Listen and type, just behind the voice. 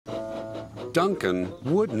Duncan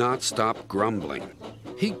would not stop grumbling.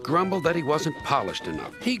 He grumbled that he wasn't polished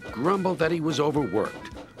enough. He grumbled that he was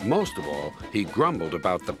overworked. Most of all, he grumbled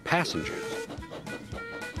about the passengers.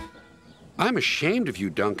 "I'm ashamed of you,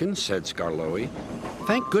 Duncan," said Skarloey.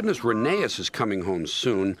 "Thank goodness Rheneas is coming home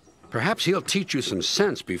soon. Perhaps he'll teach you some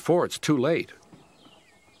sense before it's too late."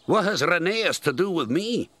 "What has Rheneas to do with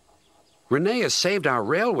me?" "Rheneas saved our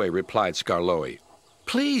railway," replied Skarloey.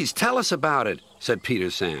 "Please tell us about it," said Peter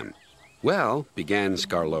Sam. "Well," began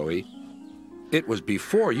Skarloey, "it was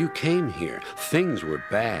before you came here. Things were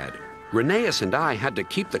bad. Rheneas and I had to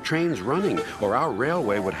keep the trains running, or our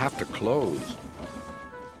railway would have to close."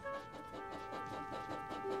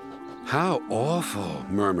 "How awful,"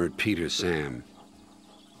 murmured Peter Sam.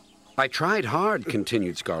 "I tried hard,"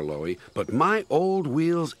 continued Skarloey, "but my old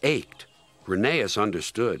wheels ached." Rheneas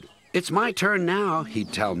understood. "It's my turn now,"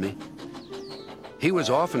 he'd tell me. He was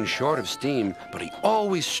often short of steam, but he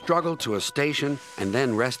always struggled to a station and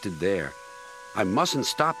then rested there. "I mustn't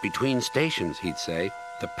stop between stations," he'd say.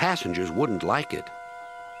 "The passengers wouldn't like it."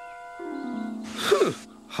 "Huh,"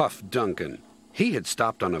 huffed Duncan. He had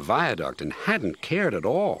stopped on a viaduct and hadn't cared at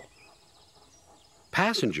all.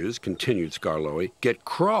 "Passengers," continued Skarloey, "get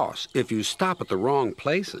cross if you stop at the wrong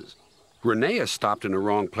places. Rheneas stopped in the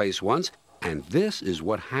wrong place once, and this is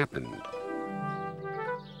what happened."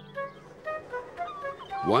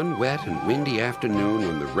 One wet and windy afternoon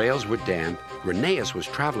when the rails were damp, Rheneas was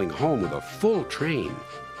traveling home with a full train.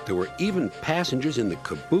 There were even passengers in the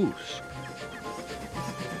caboose.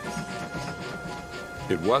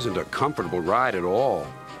 It wasn't a comfortable ride at all.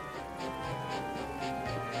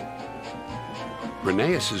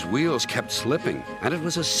 Rheneas's wheels kept slipping, and it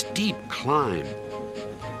was a steep climb.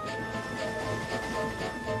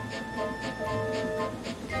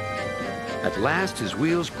 At last, his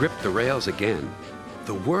wheels gripped the rails again.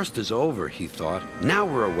 "The worst is over," he thought. "Now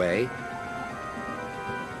we're away."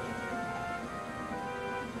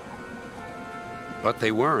 But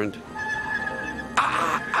they weren't.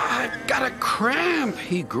 "I've got a cramp,"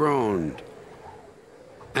 he groaned.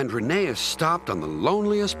 And Rheneas stopped on the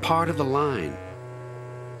loneliest part of the line.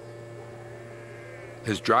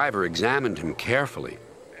 His driver examined him carefully.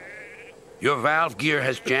 "Your valve gear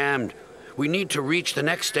has jammed. We need to reach the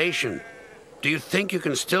next station. Do you think you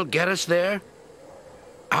can still get us there?"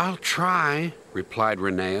 "I'll try," replied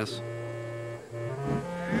Rheneas.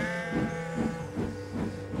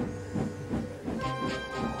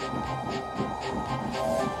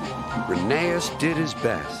 Rheneas did his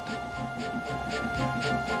best.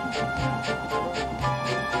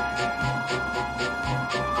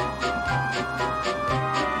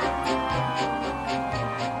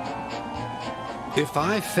 "If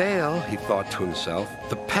I fail," he thought to himself,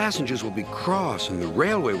 "the passengers will be cross and the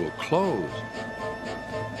railway will close."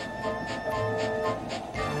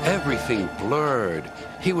 Everything blurred.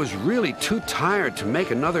 He was really too tired to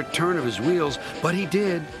make another turn of his wheels, but he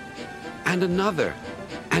did. And another,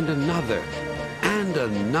 and another, and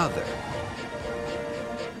another.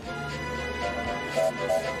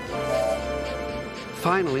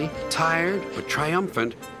 Finally, tired but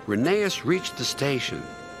triumphant, Rheneas reached the station.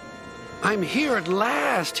 "I'm here at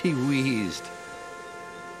last," he wheezed.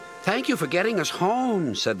 "Thank you for getting us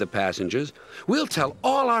home," said the passengers. "We'll tell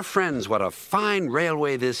all our friends what a fine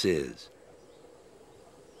railway this is."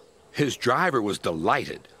 His driver was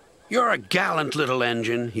delighted. "You're a gallant little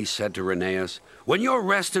engine," he said to Rheneas. "When you're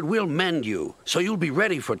rested, we'll mend you, so you'll be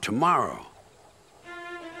ready for tomorrow."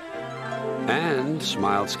 And,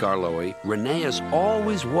 smiled Skarloey, Rheneas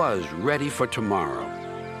always was ready for tomorrow.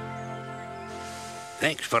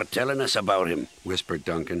 "Thanks for telling us about him," whispered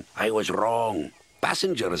Duncan. "I was wrong.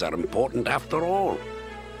 Passengers are important after all."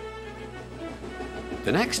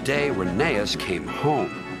 The next day, Rheneas came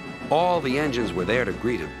home. All the engines were there to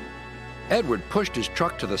greet him. Edward pushed his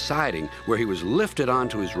truck to the siding, where he was lifted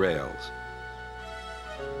onto his rails.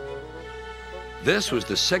 This was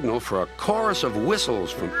the signal for a chorus of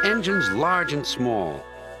whistles from engines large and small.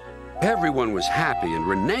 Everyone was happy, and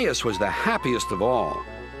Rheneas was the happiest of all.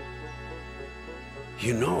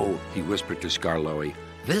 "You know," he whispered to Skarloey,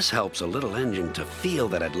 "this helps a little engine to feel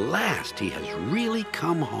that at last he has really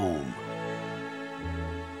come home."